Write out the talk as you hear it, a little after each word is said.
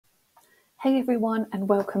Hey everyone, and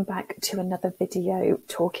welcome back to another video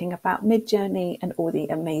talking about Midjourney and all the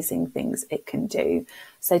amazing things it can do.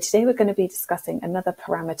 So today we're going to be discussing another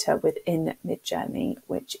parameter within Midjourney,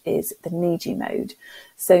 which is the Niji mode.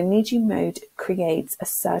 So Niji mode creates a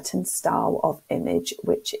certain style of image,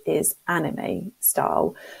 which is anime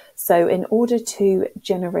style. So in order to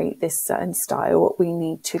generate this certain style, we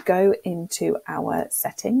need to go into our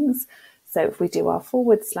settings. So if we do our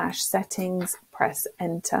 /settings, press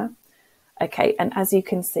enter. Okay, and as you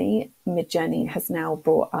can see, Midjourney has now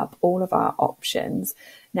brought up all of our options.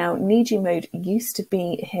 Now, Niji mode used to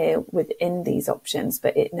be here within these options,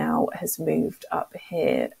 but it now has moved up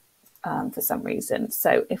here for some reason.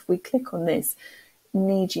 So if we click on this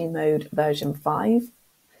Niji mode version 5,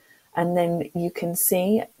 and then you can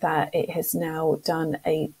see that it has now done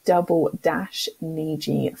a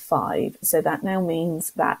 /Niji 5. So that now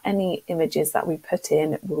means that any images that we put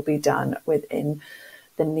in will be done within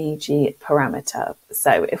the Niji parameter.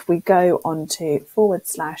 So if we go on to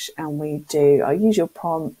 / and we do our usual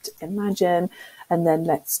prompt, imagine, and then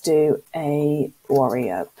let's do a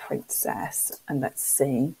warrior princess, and let's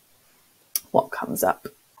see what comes up.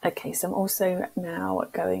 Okay, so I'm also now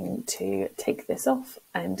going to take this off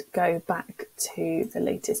and go back to the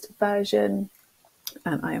latest version,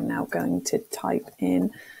 and I am now going to type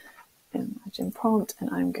in imagine prompt, and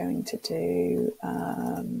I'm going to do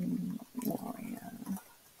warrior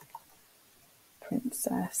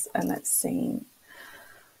princess, and let's see.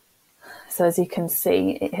 So as you can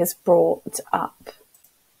see, it has brought up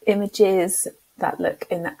images that look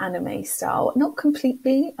in the anime style. Not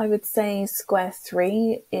completely, I would say Square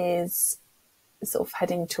 3 is sort of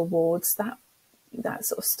heading towards that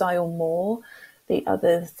sort of style more. The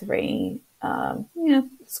other three,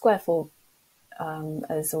 Square 4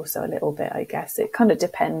 is also a little bit, I guess. It kind of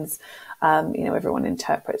depends, everyone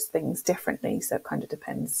interprets things differently, so it kind of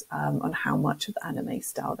depends on how much of the anime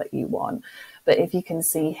style that you want. But if you can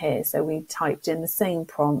see here, so we typed in the same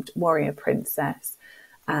prompt, warrior princess,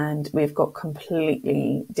 and we've got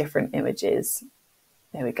completely different images.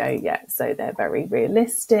 There we go. Yeah, so they're very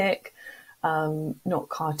realistic, not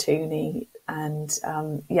cartoony, and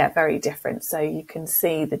very different. So you can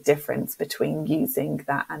see the difference between using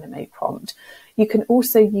that anime prompt. You can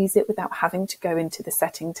also use it without having to go into the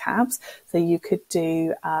setting tabs. So you could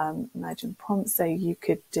do imagine prompt. So you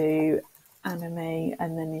could do anime,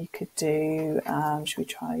 and then you could do should we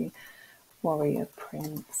try warrior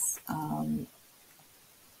prince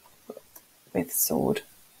with sword,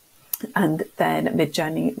 and then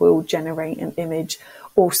Midjourney will generate an image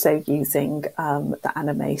also using the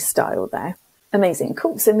anime style there. Amazing,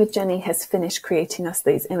 cool. So Midjourney has finished creating us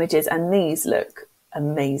these images, and these look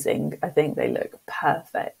amazing. I think they look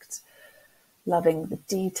perfect. Loving the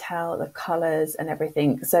detail, the colors and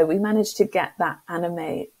everything. So we managed to get that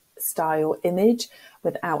anime style image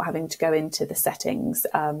without having to go into the settings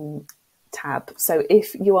tab. So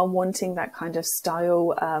if you are wanting that kind of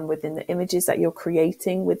style within the images that you're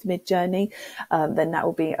creating with Midjourney, then that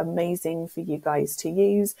will be amazing for you guys to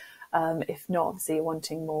use. If not, obviously you're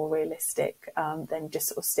wanting more realistic, then just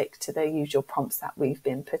sort of stick to the usual prompts that we've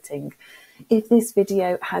been putting. If this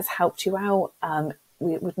video has helped you out,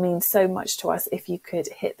 it would mean so much to us if you could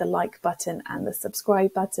hit the like button and the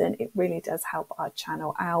subscribe button. It really does help our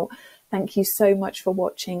channel out. Thank you so much for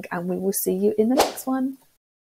watching, and we will see you in the next one.